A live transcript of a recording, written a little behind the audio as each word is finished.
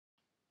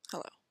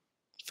Hello.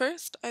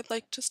 First, I'd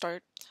like to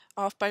start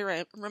off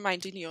by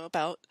reminding you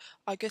about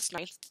August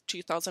 9th,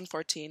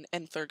 2014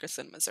 in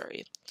Ferguson,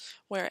 Missouri,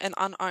 where an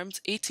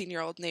unarmed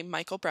 18-year-old named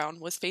Michael Brown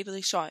was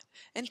fatally shot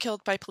and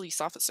killed by police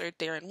officer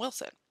Darren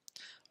Wilson.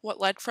 What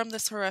led from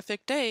this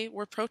horrific day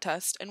were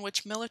protests in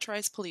which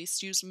militarized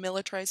police used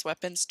militarized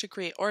weapons to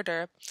create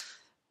order,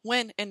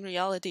 when in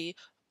reality,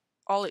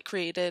 all it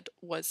created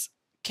was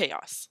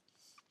chaos.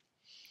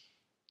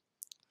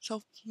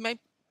 So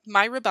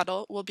my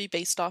rebuttal will be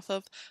based off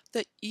of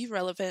the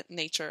irrelevant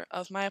nature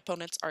of my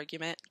opponent's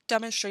argument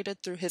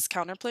demonstrated through his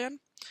counterplan,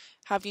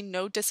 having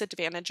no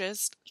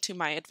disadvantages to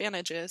my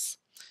advantages,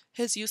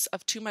 his use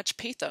of too much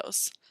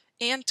pathos,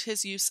 and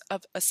his use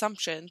of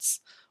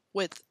assumptions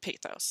with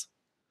pathos.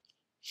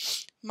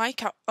 My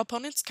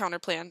opponent's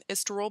counterplan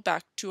is to roll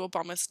back to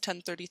Obama's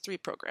 1033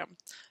 program,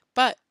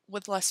 but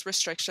with less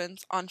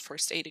restrictions on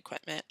first aid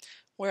equipment,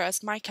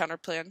 whereas my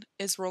counterplan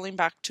is rolling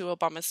back to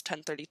Obama's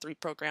 1033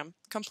 program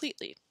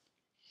completely.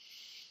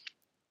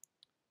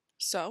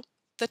 So,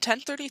 the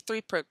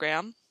 1033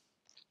 program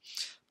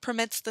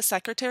permits the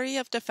Secretary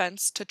of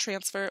Defense to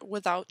transfer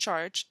without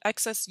charge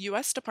excess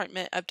U.S.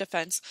 Department of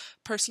Defense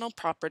personal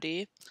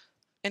property,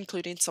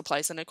 including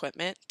supplies and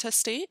equipment, to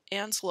state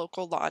and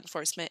local law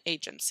enforcement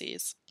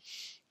agencies.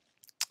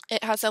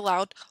 It has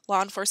allowed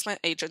law enforcement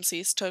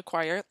agencies to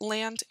acquire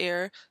land,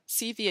 air,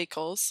 sea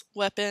vehicles,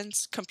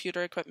 weapons,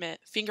 computer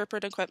equipment,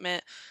 fingerprint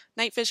equipment,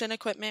 night vision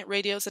equipment,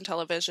 radios and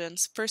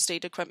televisions, first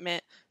aid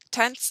equipment,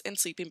 tents and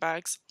sleeping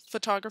bags,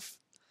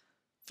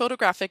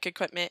 photographic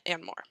equipment,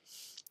 and more.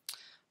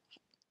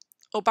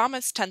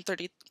 Obama's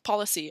 1030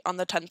 policy on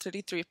the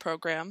 1033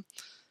 program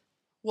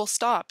will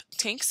stop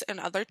tanks and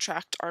other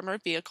tracked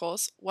armored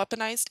vehicles,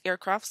 weaponized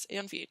aircrafts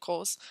and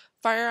vehicles,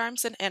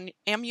 firearms and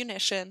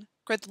ammunition,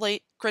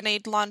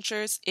 grenade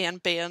launchers,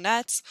 and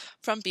bayonets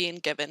from being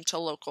given to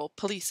local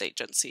police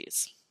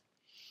agencies.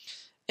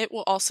 It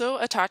will also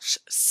attach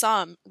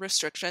some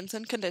restrictions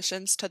and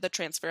conditions to the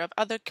transfer of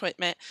other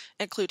equipment,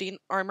 including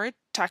armored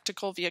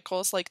tactical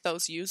vehicles like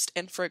those used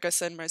in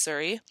Ferguson,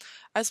 Missouri,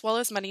 as well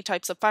as many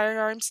types of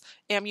firearms,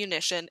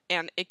 ammunition,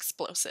 and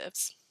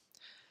explosives.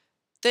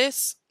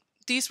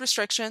 These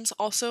restrictions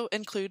also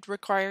include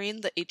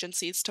requiring the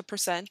agencies to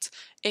present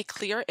a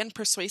clear and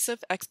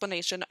persuasive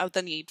explanation of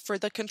the need for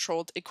the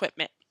controlled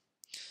equipment,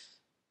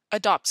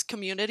 adopts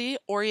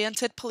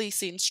community-oriented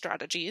policing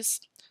strategies,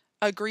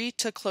 agree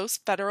to close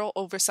federal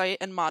oversight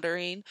and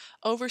monitoring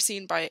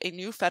overseen by a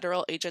new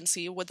federal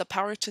agency with the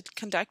power to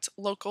conduct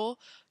local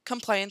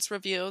compliance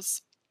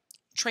reviews,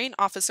 train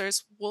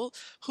officers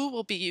who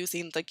will be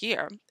using the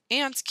gear,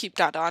 and keep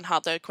data on how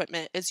the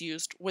equipment is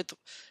used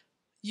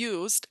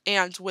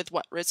and with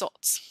what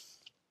results.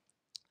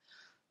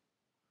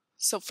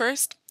 So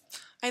first,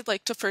 I'd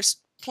like to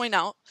point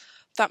out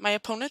that my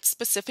opponent's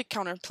specific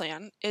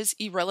counterplan is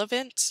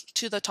irrelevant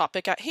to the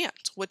topic at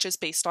hand, which is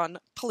based on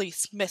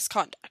police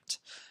misconduct.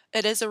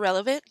 It is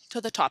irrelevant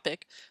to the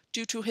topic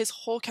due to his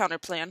whole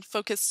counterplan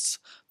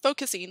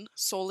focusing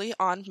solely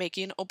on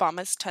making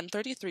Obama's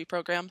 1033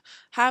 program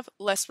have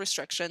less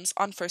restrictions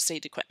on first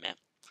aid equipment.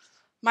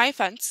 My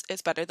offense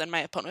is better than my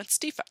opponent's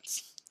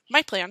defense.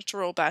 My plan to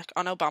roll back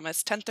on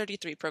Obama's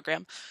 1033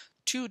 program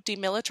to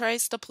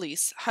demilitarize the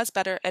police has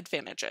better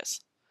advantages.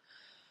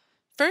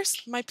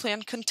 First, my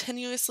plan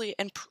continuously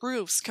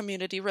improves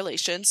community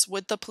relations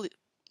with the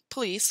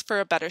police for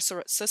a better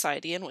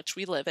society in which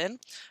we live in,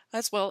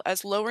 as well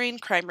as lowering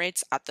crime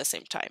rates at the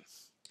same time.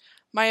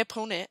 My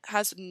opponent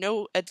has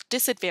no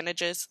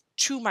disadvantages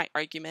to my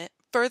argument,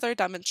 further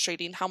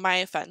demonstrating how my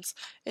offense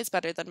is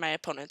better than my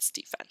opponent's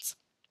defense.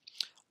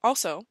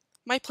 Also,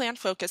 my plan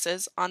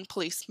focuses on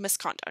police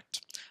misconduct,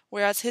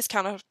 whereas his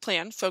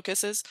counterplan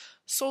focuses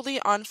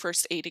solely on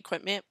first aid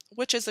equipment,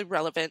 which is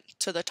irrelevant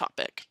to the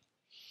topic.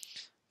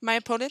 My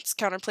opponent's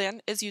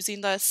counterplan is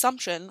using the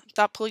assumption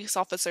that police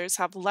officers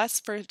have less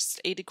first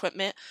aid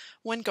equipment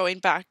when going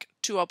back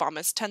to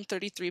Obama's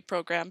 1033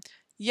 program,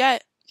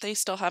 yet they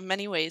still have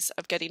many ways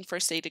of getting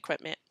first aid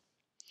equipment.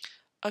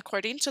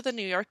 According to the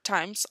New York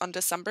Times on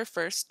December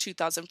 1st,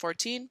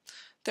 2014,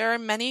 there are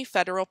many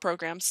federal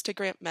programs to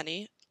grant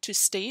money to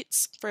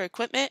states for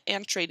equipment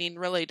and training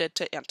related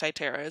to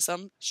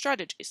anti-terrorism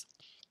strategies.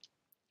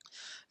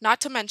 Not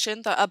to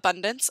mention the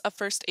abundance of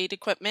first aid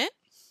equipment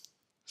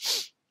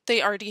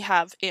they already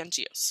have and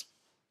use.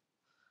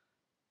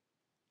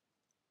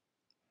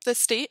 The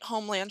State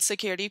Homeland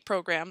Security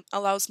Program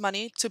allows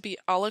money to be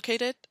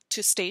allocated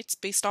to states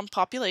based on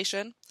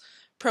population,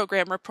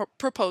 program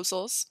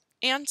proposals,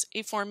 and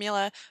a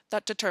formula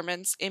that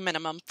determines a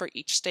minimum for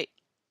each state.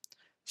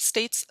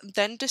 States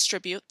then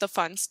distribute the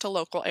funds to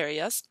local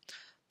areas,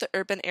 the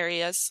urban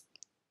areas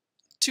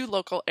to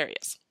local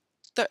areas.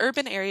 The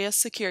Urban Area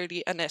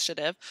Security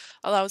Initiative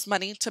allows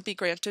money to be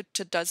granted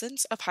to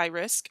dozens of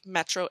high-risk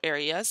metro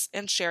areas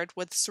and shared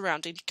with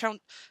surrounding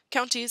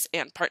counties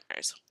and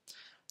partners.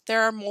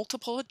 There are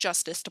multiple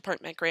Justice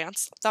Department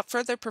grants that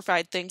further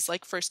provide things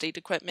like first aid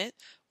equipment,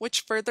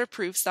 which further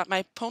proves that my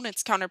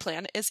opponent's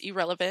counterplan is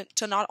irrelevant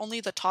to not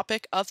only the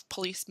topic of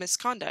police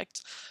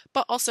misconduct,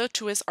 but also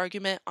to his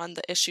argument on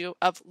the issue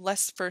of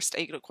less first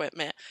aid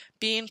equipment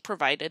being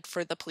provided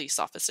for the police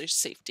officer's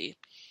safety.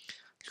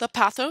 The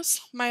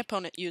pathos my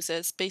opponent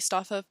uses based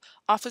off of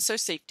officer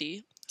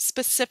safety,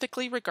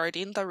 specifically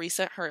regarding the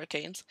recent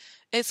hurricanes,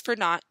 is for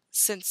naught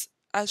since,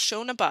 as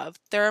shown above,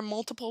 there are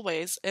multiple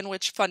ways in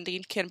which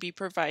funding can be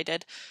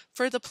provided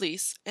for the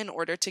police in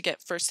order to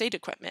get first aid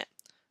equipment.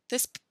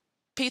 This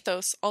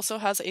pathos also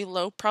has a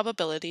low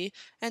probability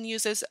and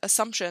uses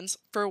assumptions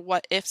for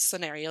what-if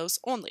scenarios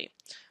only.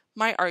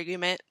 My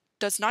argument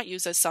does not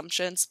use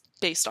assumptions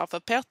based off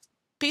of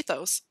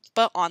pathos,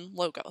 but on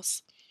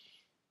logos.